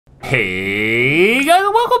Hey guys,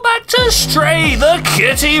 and welcome back to Stray, the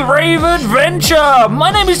Kitty Rave Adventure!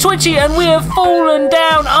 My name is Twitchi and we have fallen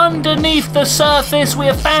down underneath the surface. We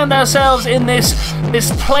have found ourselves in this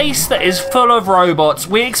place that is full of robots.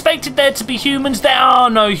 We expected there to be humans. There are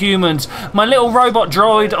no humans. My little robot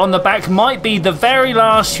droid on the back might be the very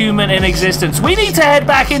last human in existence. We need to head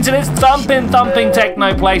back into this thumping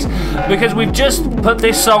techno place because we've just put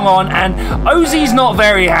this song on and Ozzy's not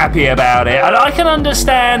very happy about it. And I can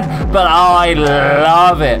understand, but I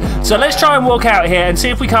love it. So let's try and walk out here and see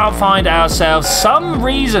if we can't find ourselves some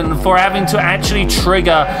reason for having to actually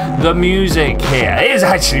trigger the music here. It is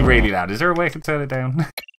actually really loud. Is there a way I can turn it down?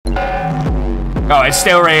 Oh, it's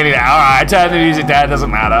still really loud. All right, turn the music down,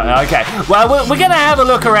 doesn't matter. Okay, well, we're going to have a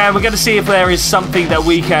look around. We're going to see if there is something that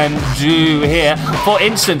we can do here. For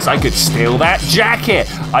instance, I could steal that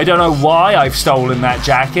jacket. I don't know why I've stolen that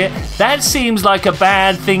jacket. That seems like a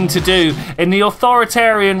bad thing to do in the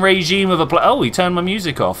authoritarian regime of a place. Oh, he turned my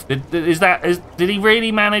music off. Did he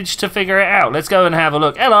really manage to figure it out? Let's go and have a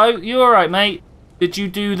look. Hello, you all right, mate? Did you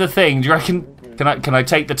do the thing? Do you reckon... Can I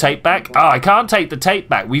take the tape back? Oh, I can't take the tape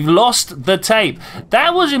back. We've lost the tape.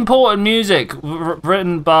 That was important music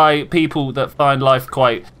written by people that find life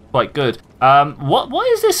quite good. What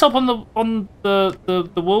is this up on the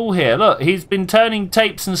wall here? Look, he's been turning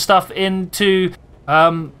tapes and stuff into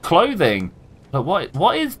clothing. But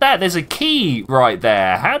what is that? There's a key right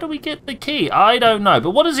there. How do we get the key? I don't know.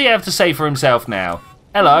 But what does he have to say for himself now?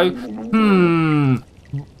 Hello.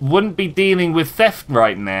 Wouldn't be dealing with theft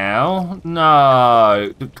right now.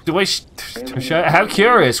 No. Do I show? How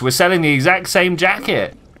curious. We're selling the exact same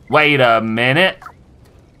jacket. Wait a minute.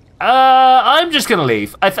 I'm just gonna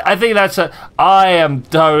leave. I think that's I am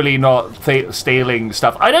totally not stealing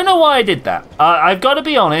stuff. I don't know why I did that. I've got to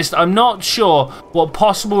be honest. I'm not sure what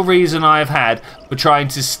possible reason I've had for trying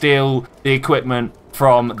to steal the equipment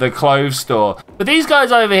from the clothes store. But these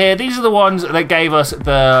guys over here, these are the ones that gave us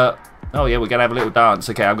the... Oh yeah, we're gonna have a little dance.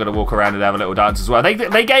 Okay, I'm gonna walk around and have a little dance as well.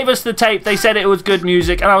 They gave us the tape. They said it was good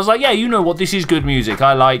music, and I was like, yeah, you know what? This is good music.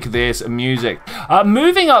 I like this music.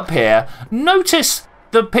 Moving up here, notice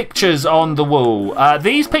the pictures on the wall.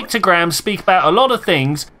 These pictograms speak about a lot of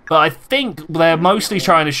things, but I think they're mostly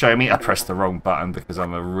trying to show me. I pressed the wrong button because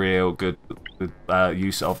I'm a real good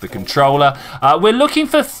use of the controller. We're looking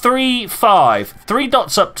for 3, 5. 3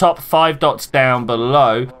 dots up top, 5 dots down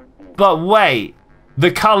below. But wait. The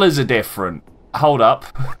colours are different. Hold up.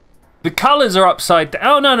 The colours are upside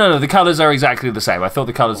down. Oh, no. The colours are exactly the same. I thought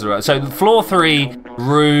the colours were... So, floor 3,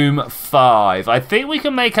 room 5. I think we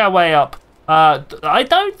can make our way up. I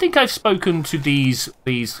don't think I've spoken to these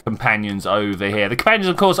companions over here. The companions,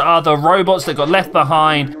 of course, are the robots that got left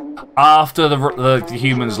behind after the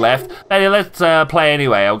humans left. Hey, let's play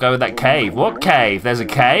anyway. I'll go with that cave. What cave? There's a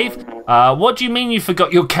cave? What do you mean you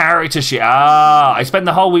forgot your character sheet? Ah, I spent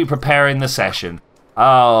the whole week preparing the session.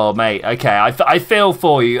 Oh, mate, okay, I feel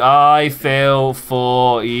for you. I feel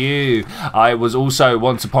for you. I was also,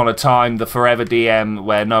 once upon a time, the forever DM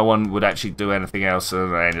where no one would actually do anything else,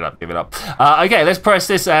 and I ended up giving up. Okay, let's press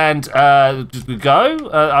this and go.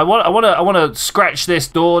 I want to scratch this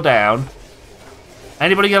door down.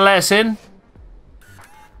 Anybody gonna let us in?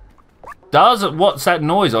 What's that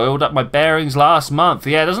noise? I oiled up my bearings last month.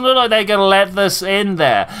 Yeah, it doesn't look like they're going to let us in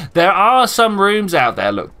there. There are some rooms out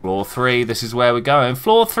there. Look, floor 3, this is where we're going.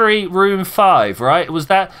 Floor 3, room 5, right? Was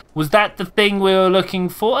that the thing we were looking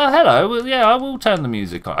for? Oh, hello. Well, yeah, I will turn the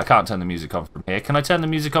music on. I can't turn the music on from here. Can I turn the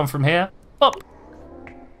music on from here? Pop.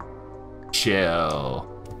 Chill.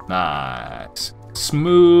 Nice.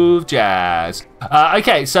 Smooth jazz.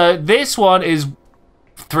 Okay, so this one is...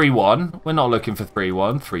 3-1. We're not looking for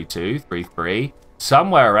 3-1. 3-2. 3-3.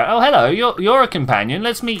 Somewhere around. Oh, hello. You're a companion.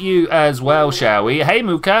 Let's meet you as well, shall we? Hey,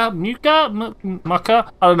 Muka.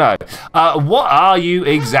 Muka? I don't know. What are you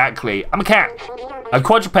exactly? I'm a cat. A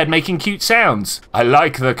quadruped making cute sounds. I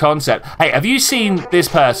like the concept. Hey, have you seen this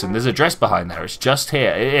person? There's a address behind there. It's just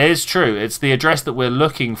here. It is true. It's the address that we're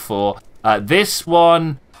looking for. This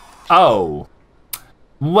one... Oh.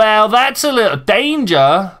 Well, that's a little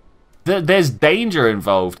danger. There's danger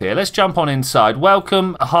involved here. Let's jump on inside.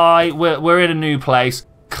 Welcome. Hi. We're in a new place.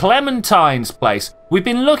 Clementine's place. We've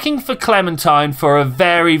been looking for Clementine for a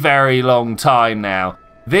very, very long time now.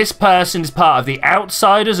 This person is part of the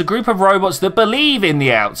Outsiders, a group of robots that believe in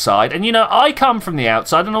the outside. And, you know, I come from the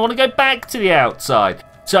outside and I want to go back to the outside.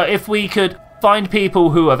 So if we could find people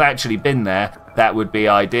who have actually been there, that would be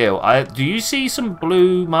ideal. Do you see some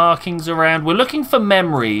blue markings around? We're looking for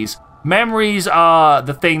memories. Memories are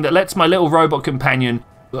the thing that lets my little robot companion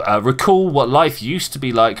recall what life used to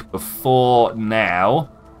be like before now.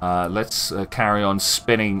 Let's carry on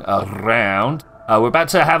spinning around. We're about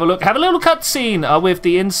to have a look, have a little cutscene with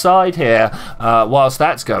the inside here whilst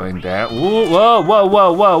that's going down. Ooh, whoa, whoa,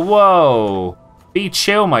 whoa, whoa, whoa. Be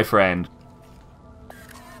chill, my friend.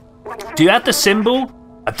 Do you have the symbol?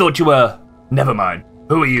 I thought you were... Never mind.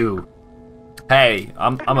 Who are you? Hey,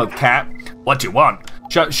 I'm a cat. What do you want?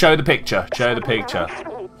 Show the picture. Show the picture.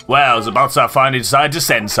 Well, Zabatsa finally decided to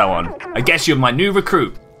send someone. I guess you're my new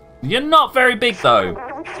recruit. You're not very big, though.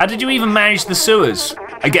 How did you even manage the sewers?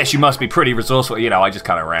 I guess you must be pretty resourceful. You know, I just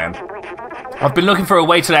kind of ran. I've been looking for a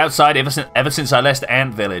way to the outside ever since I left the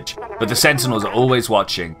Ant Village, but the Sentinels are always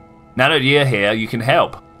watching. Now that you're here, you can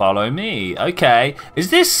help. Follow me. Okay. Is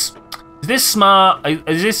this smart?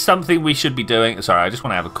 Is this something we should be doing? Sorry, I just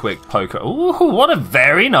want to have a quick poke. Ooh, what a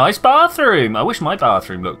very nice bathroom. I wish my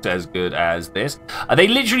bathroom looked as good as this. Are they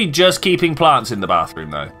literally just keeping plants in the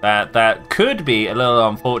bathroom, though? That could be a little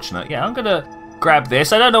unfortunate. Yeah, I'm going to grab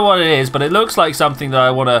this. I don't know what it is, but it looks like something that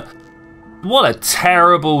I want to... What a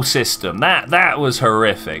terrible system. That was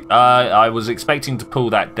horrific. I was expecting to pull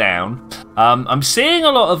that down. I'm seeing a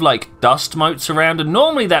lot of like dust motes around, and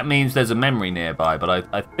normally that means there's a memory nearby, but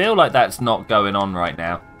I feel like that's not going on right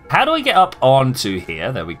now. How do I get up onto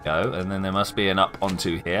here? There we go. And then there must be an up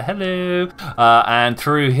onto here. Hello. And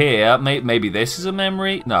through here, maybe this is a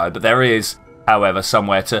memory? No, but there is, however,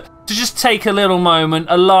 somewhere to just take a little moment,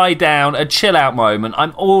 a lie down, a chill out moment.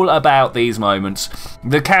 I'm all about these moments.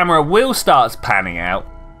 The camera will start panning out,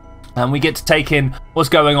 and we get to take in what's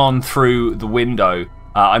going on through the window.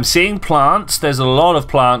 I'm seeing plants. There's a lot of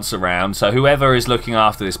plants around, so whoever is looking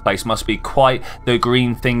after this place must be quite the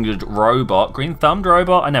green-fingered robot. Green-thumbed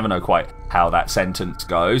robot? I never know quite how that sentence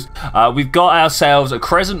goes. We've got ourselves a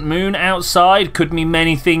crescent moon outside. Could mean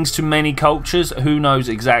many things to many cultures. Who knows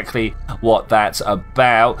exactly what that's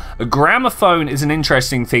about. A gramophone is an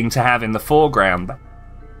interesting thing to have in the foreground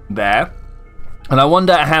there. And I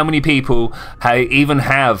wonder how many people even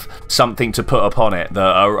have something to put upon it.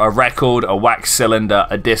 A record, a wax cylinder,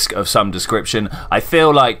 a disc of some description. I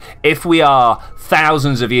feel like if we are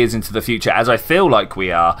thousands of years into the future, as I feel like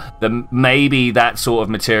we are, then maybe that sort of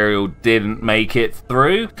material didn't make it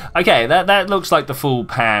through. Okay, that looks like the full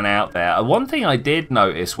pan out there. One thing I did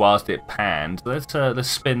notice whilst it panned, let's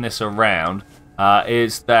spin this around,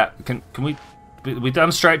 is that, can we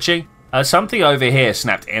done stretching? Something over here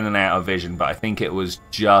snapped in and out of vision, but I think it was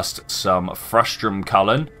just some frustrum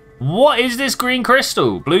cullen. What is this green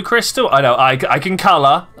crystal? Blue crystal? I know, I can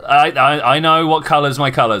colour. I know what colours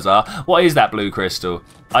my colours are. What is that blue crystal?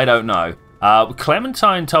 I don't know.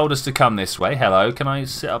 Clementine told us to come this way. Hello, can I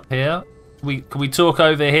sit up here? Can we talk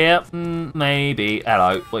over here? Maybe.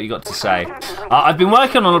 Hello, what you got to say? I've been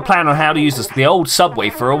working on a plan on how to use the old subway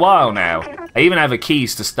for a while now. I even have the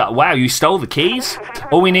keys to start. Wow, you stole the keys?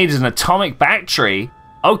 All we need is an atomic battery.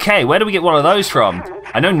 Okay, where do we get one of those from?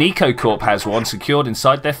 I know Nico Corp has one secured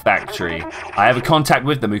inside their factory. I have a contact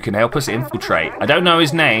with them who can help us infiltrate. I don't know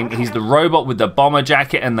his name. He's the robot with the bomber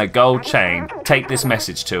jacket and the gold chain. Take this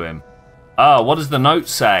message to him. Oh, what does the note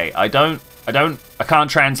say? I can't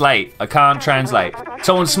translate. I can't translate.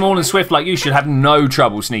 Someone small and swift like you should have no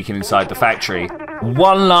trouble sneaking inside the factory.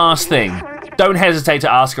 One last thing. Don't hesitate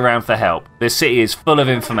to ask around for help. This city is full of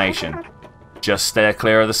information. Just steer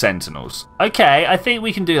clear of the Sentinels. Okay, I think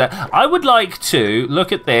we can do that. I would like to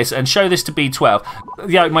look at this and show this to B12.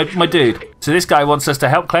 Yeah, my dude. So this guy wants us to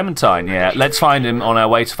help Clementine. Yeah, let's find him on our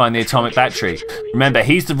way to find the atomic battery. Remember,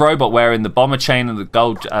 he's the robot wearing the bomber chain and the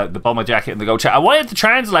gold, the bomber jacket and the gold chain. I wanted to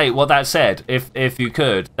translate what that said, if you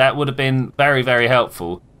could. That would have been very, very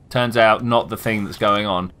helpful. Turns out, not the thing that's going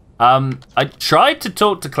on. I tried to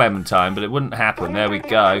talk to Clementine, but it wouldn't happen. There we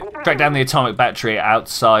go. Track down the atomic battery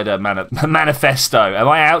outside a manifesto. Am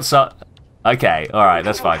I outside? Okay, all right,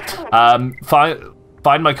 that's fine.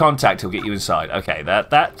 Find my contact. He'll get you inside. Okay,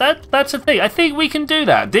 that's a thing. I think we can do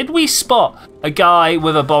that. Did we spot a guy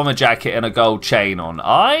with a bomber jacket and a gold chain on?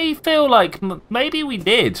 I feel like maybe we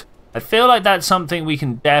did. I feel like that's something we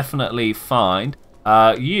can definitely find.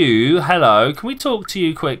 Hello. Can we talk to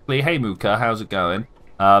you quickly? Hey, Muka, how's it going?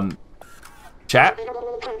 Chat?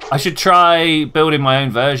 I should try building my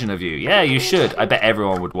own version of you. Yeah, you should. I bet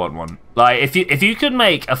everyone would want one. Like, if you could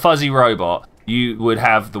make a fuzzy robot, you would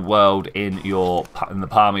have the world in the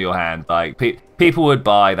palm of your hand. Like, people would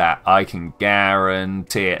buy that. I can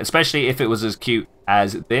guarantee it. Especially if it was as cute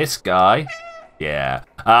as this guy. Yeah.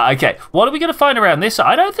 Okay, what are we going to find around this?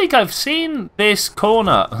 I don't think I've seen this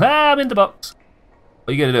corner. I'm in the box.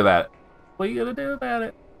 What are you going to do about it? What are you going to do about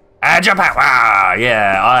it? Jump out! Ah,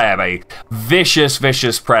 yeah, I am a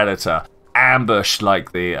vicious predator. Ambushed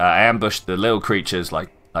the little creatures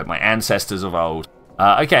like my ancestors of old.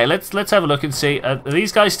 Okay, let's have a look and see. Are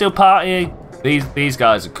these guys still partying? These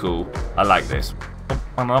guys are cool. I like this.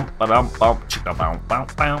 Alright,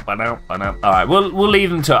 we'll leave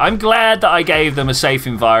them to it. I'm glad that I gave them a safe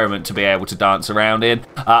environment to be able to dance around in.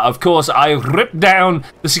 Of course, I ripped down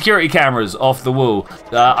the security cameras off the wall.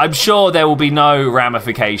 I'm sure there will be no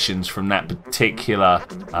ramifications from that particular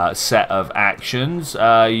set of actions.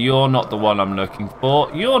 You're not the one I'm looking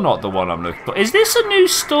for. You're not the one I'm looking for. Is this a new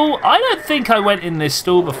stall? I don't think I went in this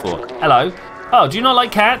stall before. Hello. Oh, do you not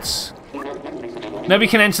like cats? Nobody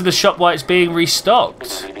can enter the shop while it's being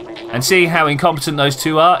restocked. And seeing how incompetent those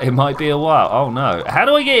two are, it might be a while. Oh no. How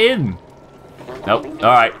do I get in? Nope.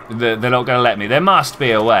 Alright, they're not going to let me. There must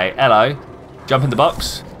be a way. Hello. Jump in the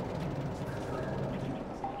box.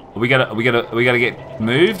 Are we gonna get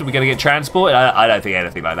moved? Are we gonna get transported? I don't think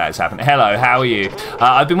anything like that has happened. Hello, how are you?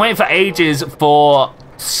 I've been waiting for ages for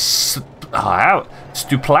Stuplash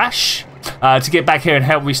to get back here and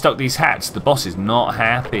help restock these hats. The boss is not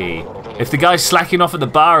happy. If the guy's slacking off at the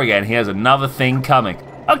bar again, he has another thing coming.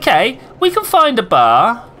 Okay, we can find a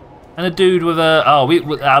bar and a dude with a...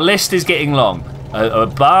 our list is getting long. A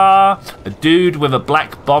bar, a dude with a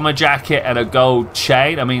black bomber jacket and a gold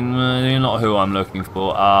chain. I mean, you're not who I'm looking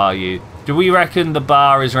for, are you? Do we reckon the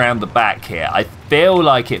bar is around the back here? I feel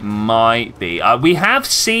like it might be. We have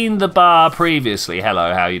seen the bar previously.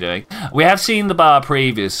 Hello, how are you doing? We have seen the bar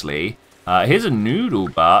previously. Here's a noodle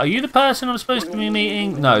bar. Are you the person I'm supposed to be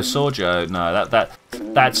meeting? No, Sorjo. No,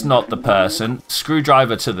 that's not the person.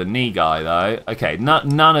 Screwdriver to the knee guy, though. Okay,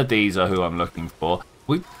 none of these are who I'm looking for.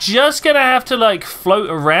 We're just gonna have to like float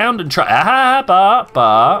around and try. Bar.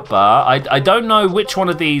 I don't know which one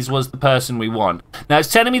of these was the person we want. Now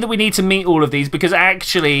it's telling me that we need to meet all of these because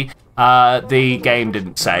actually the game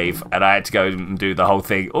didn't save and I had to go and do the whole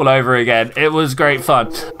thing all over again. It was great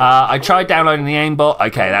fun. I tried downloading the aimbot.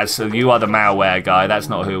 Okay, you are the malware guy. That's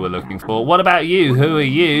not who we're looking for. What about you? Who are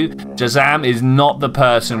you? Jazam is not the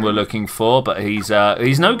person we're looking for, but he's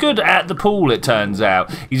no good at the pool, it turns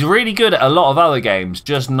out. He's really good at a lot of other games,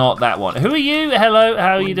 just not that one. Who are you? Hello,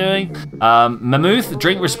 how are you doing? Mammoth,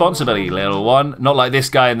 drink responsibly, little one. Not like this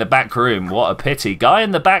guy in the back room. What a pity. Guy in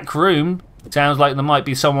the back room. Sounds like there might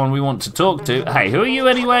be someone we want to talk to. Hey, who are you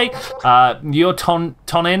anyway? You're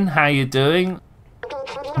Tonin. How you doing?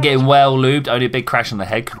 Getting well lubed. Only a big crash on the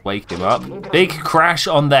head could wake him up. Big crash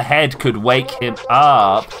on the head could wake him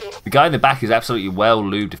up. The guy in the back is absolutely well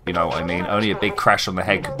lubed, if you know what I mean. Only a big crash on the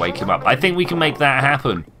head could wake him up. I think we can make that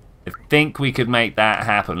happen. I think we could make that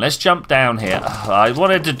happen. Let's jump down here. I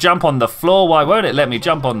wanted to jump on the floor. Why won't it let me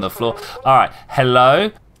jump on the floor? All right. Hello.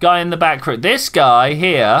 Guy in the back room. This guy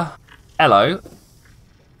here... Hello.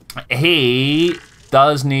 He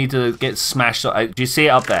does need to get smashed. Do you see it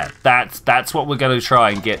up there? That's what we're going to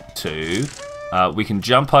try and get to. We can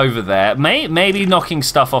jump over there. Maybe knocking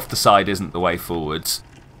stuff off the side isn't the way forwards.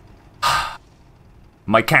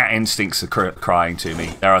 My cat instincts are crying to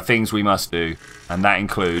me. There are things we must do, and that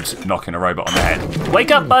includes knocking a robot on the head.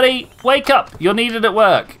 Wake up, buddy! Wake up! You're needed at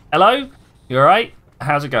work. Hello? You alright?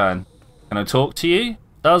 How's it going? Can I talk to you?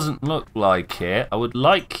 Doesn't look like it. I would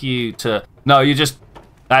like you to... No, you just...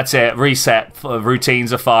 That's it. Reset.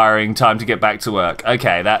 Routines are firing. Time to get back to work.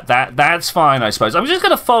 Okay, that's fine, I suppose. I'm just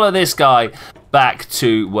going to follow this guy back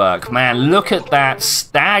to work. Man, look at that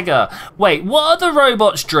stagger. Wait, what are the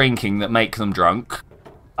robots drinking that make them drunk?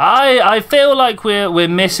 I feel like we're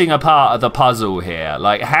missing a part of the puzzle here.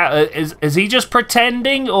 Like, how is he just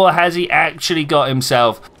pretending, or has he actually got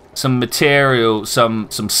himself some material, some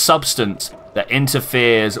substance that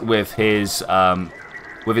interferes with his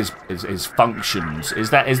functions? Is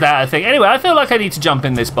that a thing? Anyway, I feel like I need to jump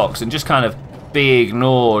in this box and just kind of be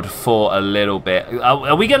ignored for a little bit.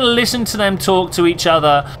 Are we going to listen to them talk to each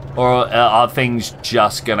other, or are things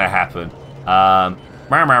just going to happen?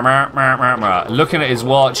 Looking at his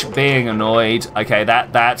watch, being annoyed. Okay,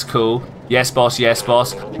 that's cool. Yes, boss. Yes,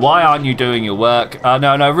 boss. Why aren't you doing your work?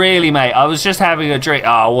 No, really, mate. I was just having a drink.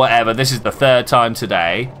 Oh, whatever. This is the third time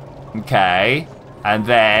today. Okay, and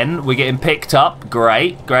then we're getting picked up.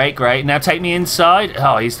 Great. Now take me inside.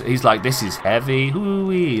 Oh, he's like, this is heavy.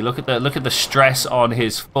 Ooh-wee. Look at the stress on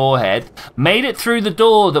his forehead. Made it through the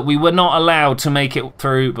door that we were not allowed to make it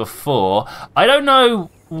through before. I don't know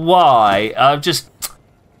why.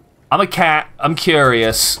 I'm a cat. I'm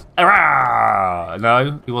curious.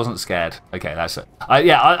 No, he wasn't scared. Okay, that's it.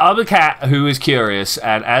 I'm a cat who is curious,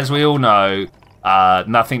 and as we all know,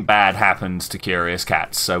 nothing bad happens to curious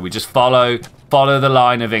cats, so we just follow the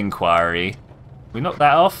line of inquiry. We knock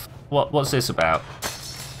that off? What's this about?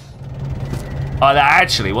 Oh,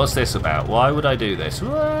 actually, what's this about? Why would I do this?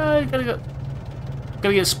 Gonna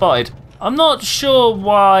get spotted. I'm not sure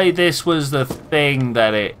why this was the thing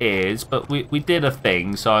that it is, but we did a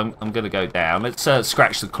thing, so I'm going to go down. Let's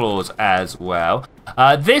scratch the claws as well.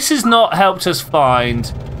 This has not helped us find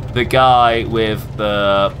the guy with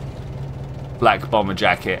the black bomber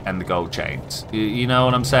jacket and the gold chains. You know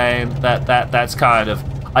what I'm saying? That's kind of...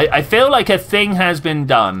 I feel like a thing has been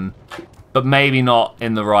done, but maybe not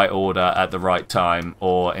in the right order at the right time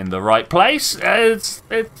or in the right place. It's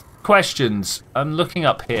questions. I'm looking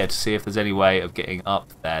up here to see if there's any way of getting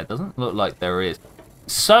up there. Doesn't look like there is.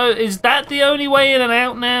 So is that the only way in and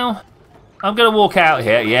out now? I'm going to walk out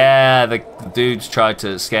here. Yeah, the dudes tried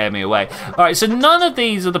to scare me away. All right, so none of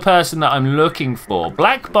these are the person that I'm looking for.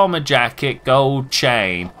 Black bomber jacket, gold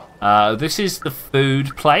chain. This is the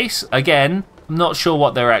food place. Again, I'm not sure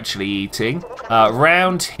what they're actually eating.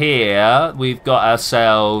 Round here, we've got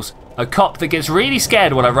ourselves a cop that gets really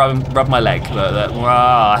scared when I rub my leg.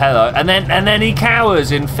 Ah, hello. And then he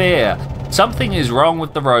cowers in fear. Something is wrong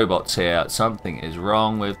with the robots here. Something is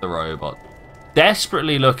wrong with the robot.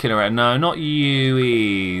 Desperately looking around. No, not you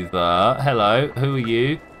either. Hello, who are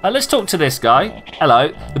you? Let's talk to this guy.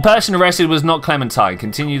 Hello. The person arrested was not Clementine.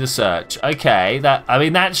 Continue the search. Okay,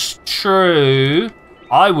 that's true.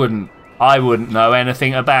 I wouldn't know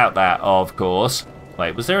anything about that, of course.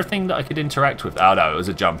 Wait, was there a thing that I could interact with? Oh no, it was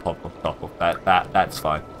a jump off top of that. That's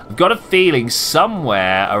fine. I've got a feeling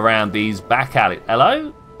somewhere around these back alleys.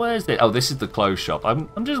 Hello? Where's it? Oh, this is the clothes shop.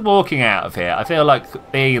 I'm just walking out of here. I feel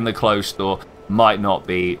like being in the clothes store might not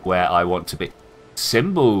be where I want to be.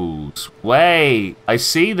 Symbols. Wait, I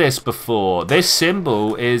see this before. This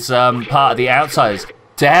symbol is part of the Outsiders.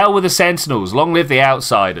 To hell with the Sentinels. Long live the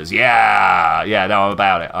Outsiders. Yeah, no, I'm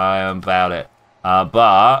about it. I am about it.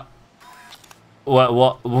 But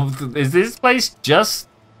what is this place just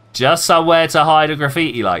somewhere to hide a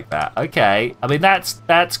graffiti like that? Okay, I mean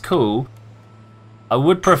that's cool. I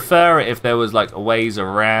would prefer it if there was like a ways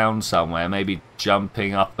around somewhere, maybe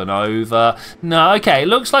jumping up and over. No, okay, it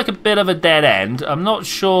looks like a bit of a dead end. I'm not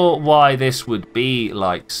sure why this would be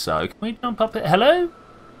like so. Can we jump up it? Hello?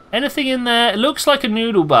 Anything in there? It looks like a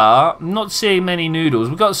noodle bar. I'm not seeing many noodles.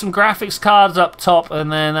 We've got some graphics cards up top, and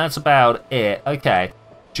then that's about it. Okay,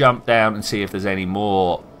 jump down and see if there's any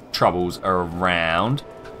more troubles around.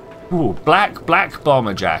 Ooh, black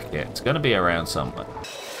bomber jacket. It's going to be around somewhere.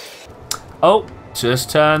 Oh, just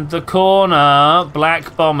turned the corner.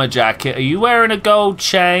 Black bomber jacket. Are you wearing a gold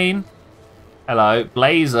chain? Hello,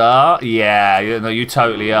 blazer. Yeah, no, you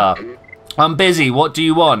totally are. I'm busy. What do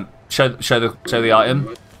you want? Show the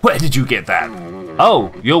item. Where did you get that?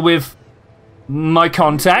 Oh, you're with my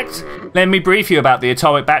contact? Let me brief you about the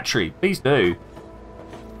atomic battery. Please do.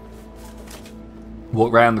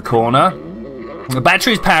 Walk round the corner. The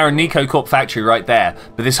batteries power a Nico Corp factory right there,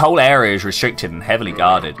 but this whole area is restricted and heavily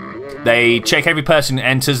guarded. They check every person who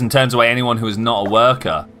enters and turns away anyone who is not a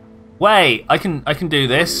worker. Wait, I can do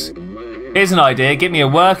this. Here's an idea. Get me a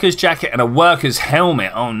worker's jacket and a worker's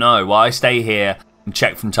helmet. Oh no, why stay here and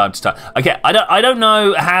check from time to time? Okay, I don't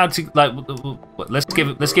know how to like.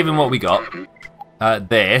 Let's give him what we got.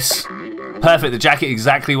 This. Perfect, the jacket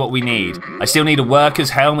exactly what we need. I still need a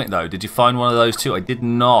worker's helmet though. Did you find one of those too? I did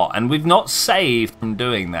not, and we've not saved from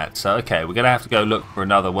doing that. So okay, we're gonna have to go look for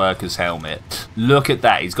another worker's helmet. Look at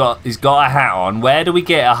that, he's got a hat on. Where do we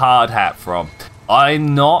get a hard hat from?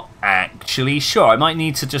 I'm not actually sure. I might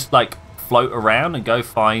need to just like float around and go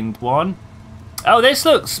find one. Oh, this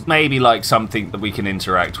looks maybe like something that we can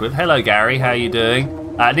interact with. Hello, Gary. How you doing?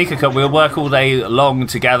 Nico Cup, we'll work all day long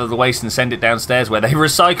to gather the waste and send it downstairs where they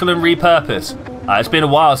recycle and repurpose. It's been a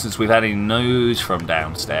while since we've had any news from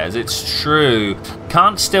downstairs. It's true.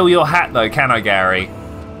 Can't steal your hat, though, can I, Gary?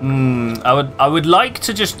 I would like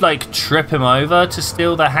to just, like, trip him over to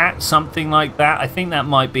steal the hat, something like that. I think that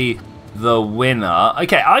might be the winner.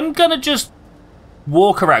 Okay, I'm going to just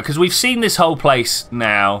walk around, because we've seen this whole place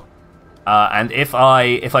now. And if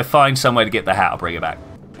I find somewhere to get the hat, I'll bring it back.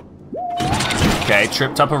 Okay,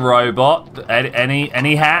 tripped up a robot.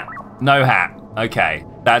 Any hat? No hat. Okay,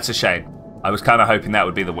 that's a shame. I was kind of hoping that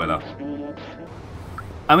would be the winner.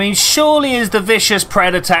 I mean, surely as the vicious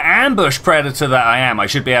predator, ambush predator that I am, I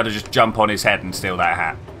should be able to just jump on his head and steal that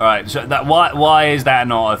hat. All right, so why is that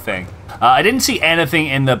not a thing? I didn't see anything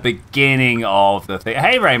in the beginning of the thing.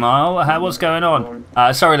 Hey, Raymile, what's going on?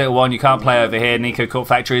 Sorry, little one, you can't play over here. Nico Corp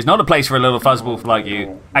Factory is not a place for a little fuzzball like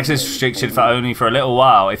you. Access restricted for only for a little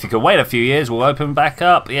while. If you could wait a few years, we'll open back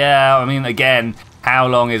up. Yeah, I mean, again, how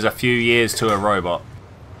long is a few years to a robot?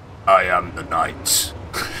 I am the night.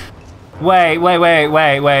 Wait.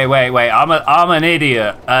 I'm an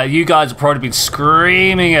idiot. You guys have probably been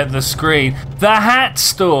screaming at the screen. The hat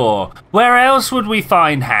store. Where else would we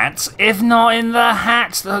find hats if not in the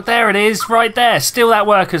hats? There it is, right there. Still that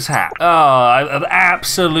worker's hat. Oh, I'm an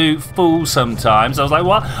absolute fool sometimes. I was like,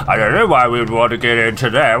 what? I don't know why we would want to get into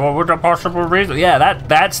there. What would the possible reason? Yeah,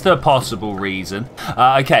 that's the possible reason.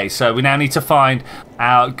 Okay, so we now need to find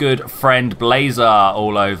our good friend Blazer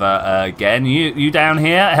all over again. You down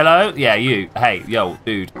here? Hello? Yeah, you. Hey, yo,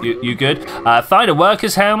 dude. You good? Find a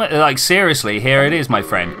worker's helmet? Like, seriously, here it is, my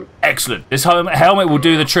friend. Excellent. This helmet will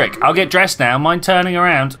do the trick. I'll get dressed now. Mind turning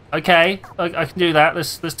around? Okay, I can do that.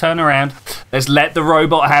 Let's turn around. Let's let the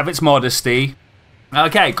robot have its modesty.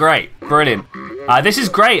 Okay, great. Brilliant. This is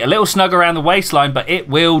great. A little snug around the waistline, but it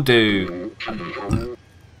will do.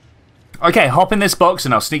 Okay, hop in this box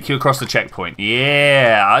and I'll sneak you across the checkpoint.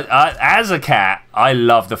 Yeah, as a cat, I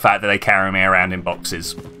love the fact that they carry me around in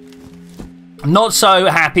boxes. Not so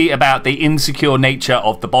happy about the insecure nature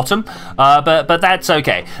of the bottom, but that's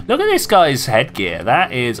okay. Look at this guy's headgear.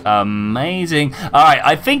 That is amazing. All right,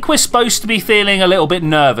 I think we're supposed to be feeling a little bit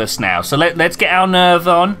nervous now. So let's get our nerve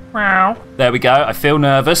on. There we go. I feel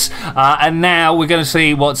nervous. And now we're going to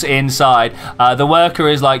see what's inside. The worker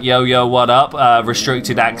is like, yo, what up?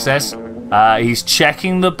 Restricted access. He's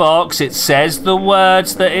checking the box. It says the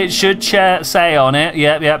words that it should say on it.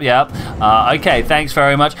 Yep. Okay, thanks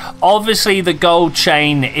very much. Obviously, the gold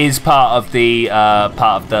chain is part of the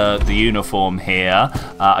uniform here.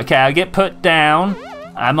 Okay, I get put down.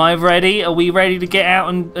 Am I ready? Are we ready to get out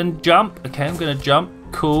and jump? Okay, I'm gonna jump.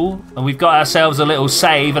 Cool. And we've got ourselves a little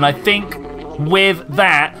save. And I think with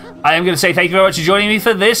that, I am going to say thank you very much for joining me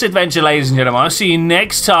for this adventure, ladies and gentlemen. I'll see you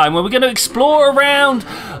next time where we're going to explore around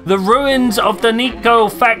the ruins of the Nico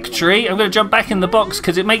factory. I'm going to jump back in the box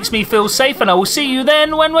because it makes me feel safe, and I will see you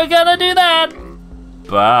then when we're going to do that.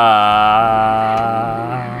 Bye.